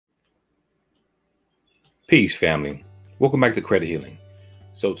Peace, family. Welcome back to Credit Healing.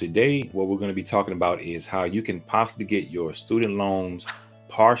 So today, what we're going to be talking about is how you can possibly get your student loans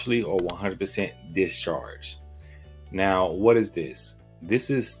partially or 100% discharged. Now, what is this? This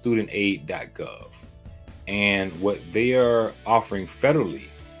is studentaid.gov. And what they are offering federally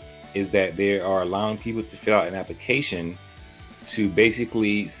is that they are allowing people to fill out an application to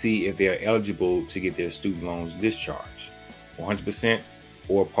basically see if they are eligible to get their student loans discharged, 100%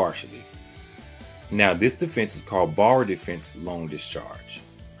 or partially. Now, this defense is called borrower defense loan discharge.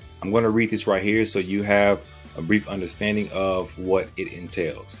 I'm going to read this right here so you have a brief understanding of what it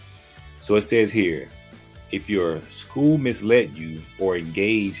entails. So it says here, if your school misled you or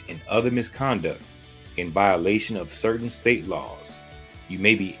engaged in other misconduct in violation of certain state laws, you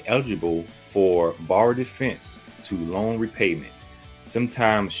may be eligible for borrower defense to loan repayment,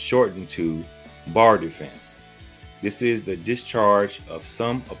 sometimes shortened to borrower defense. This is the discharge of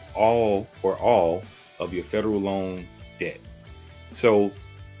some of all or all of your federal loan debt. So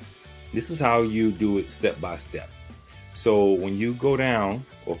this is how you do it step by step. So when you go down,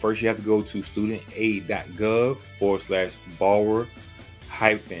 well, first you have to go to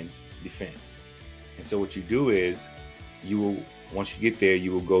studentaid.gov/borrower-defense. And so what you do is once you get there,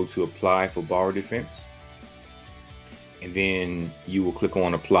 you will go to apply for borrower defense. And then you will click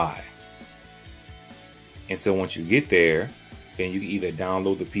on apply. And so once you get there, then you can either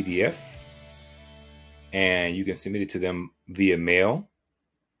download the PDF and you can submit it to them via mail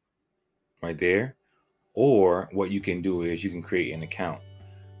right there. Or what you can do is you can create an account.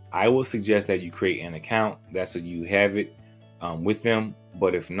 I will suggest that you create an account. That's so you have it with them.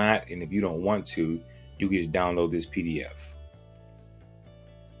 But if not, and if you don't want to, you can just download this PDF.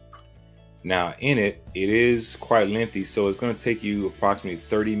 Now in it is quite lengthy. So it's going to take you approximately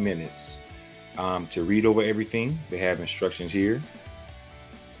 30 minutes to read over everything. They have instructions here,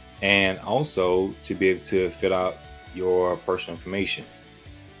 and also to be able to fill out your personal information.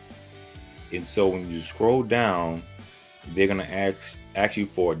 And so when you scroll down, they're going to ask you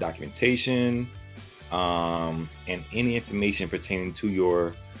for documentation and any information pertaining to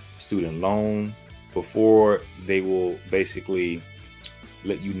your student loan before they will basically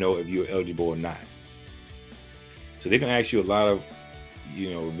let you know if you're eligible or not. So they're going to ask you a lot of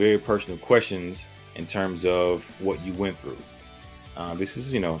very personal questions in terms of what you went through. This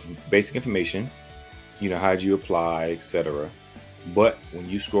is, some basic information, how did you apply, etc. But when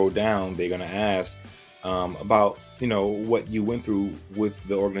you scroll down, they're going to ask about, what you went through with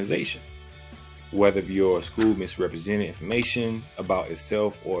the organization, whether your school misrepresented information about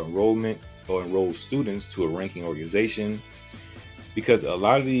itself or enrollment or enrolled students to a ranking organization. Because a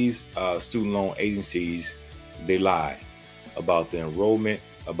lot of these student loan agencies, they lie about the enrollment,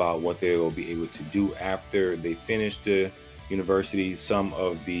 about what they will be able to do after they finish the university. Some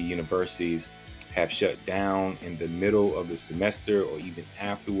of the universities have shut down in the middle of the semester or even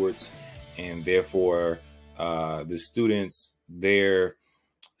afterwards, and therefore the students, their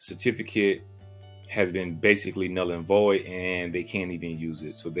certificate has been basically null and void and they can't even use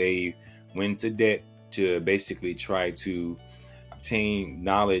it. So they went into debt to basically try to obtain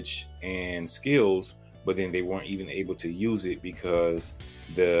knowledge and skills, but then they weren't even able to use it because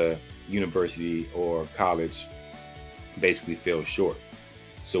the university or college basically fell short.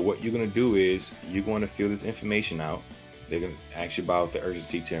 So what you're going to do is you're going to fill this information out. They're going to ask you about the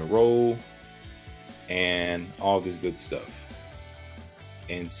urgency to enroll and all this good stuff.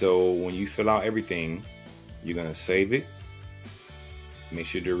 And so when you fill out everything, you're going to save it. Make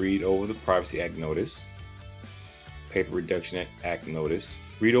sure to read over the Privacy Act notice, Paper Reduction Act notice.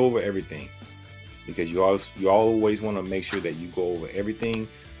 Read over everything, because you always want to make sure that you go over everything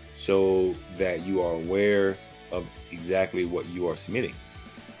so that you are aware of exactly what you are submitting.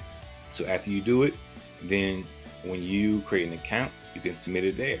 So after you do it, then when you create an account, you can submit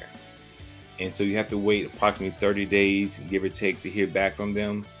it there. And so you have to wait approximately 30 days, give or take, to hear back from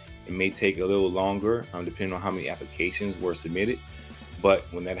them. It may take a little longer, depending on how many applications were submitted. But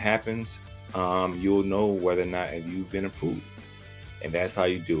when that happens, you'll know whether or not you've been approved. And that's how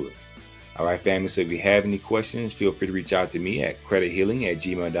you do it. All right, family. So if you have any questions, feel free to reach out to me at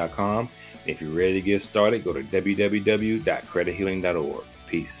credithealing@gmail.com. If you're ready to get started, go to www.credithealing.org.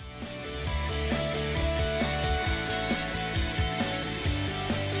 Peace.